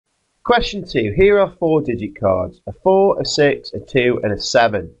Question 2. Here are 4-digit cards. A 4, a 6, a 2 and a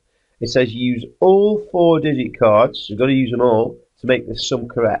 7. It says use all 4-digit cards, so you've got to use them all to make this sum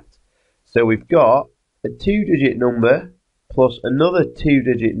correct. So we've got a 2-digit number plus another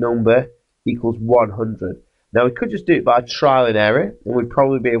 2-digit number equals 100. Now we could just do it by trial and error and we'd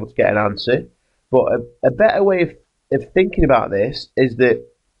probably be able to get an answer. But a better way of thinking about this is that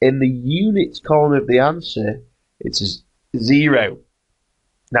in the units column of the answer, it's a 0.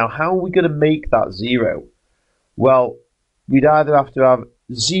 Now how are we going to make that 0? Well, we'd either have to have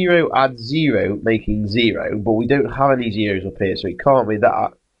 0 add 0 making 0, but we don't have any zeros up here, so it can't be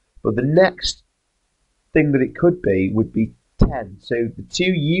that. But the next thing that it could be would be 10. So the 2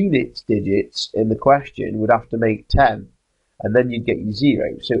 units digits in the question would have to make 10, and then you'd get your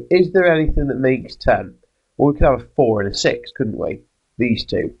 0. So is there anything that makes 10? Well, we could have a 4 and a 6, couldn't we? These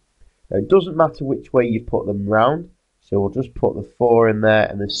two. Now it doesn't matter which way you put them round, so we'll just put the 4 in there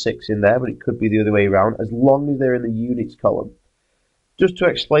and the 6 in there, but it could be the other way around, as long as they're in the units column. Just to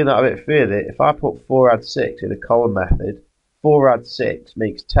explain that a bit further, if I put 4 add 6 in a column method, 4 add 6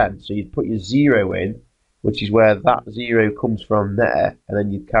 makes 10, so you'd put your 0 in, which is where that 0 comes from there, and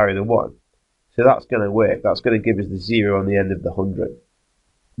then you'd carry the 1. So that's going to work. That's going to give us the 0 on the end of the 100.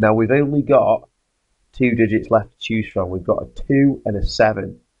 Now we've only got 2 digits left to choose from. We've got a 2 and a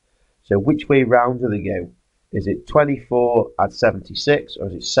 7. So which way round do they go? Is it 24 add 76, or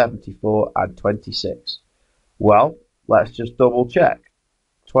is it 74 add 26? Well, let's just double check.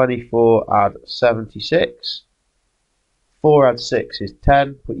 24 add 76. 4 add 6 is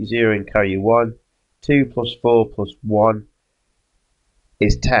 10. Put your 0 in, carry your 1. 2 plus 4 plus 1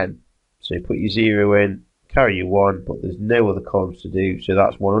 is 10. So put your 0 in, carry your 1, but there's no other columns to do, so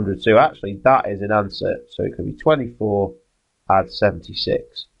that's 100. So actually that is an answer. So it could be 24 add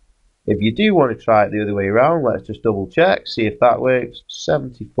 76. If you do want to try it the other way around, let's just double check, see if that works.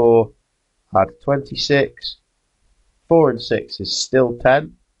 74 add 26. 4 and 6 is still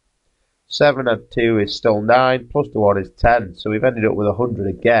 10. 7 add 2 is still 9, plus the 1 is 10. So we've ended up with 100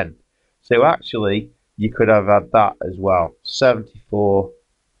 again. So actually, you could have had that as well. 74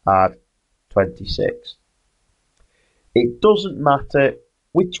 add 26. It doesn't matter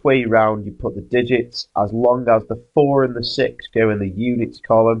which way round you put the digits, as long as the 4 and the 6 go in the units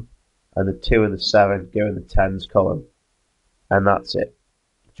column, and the 2 and the 7 go in the tens column. And that's it.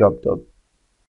 Job done.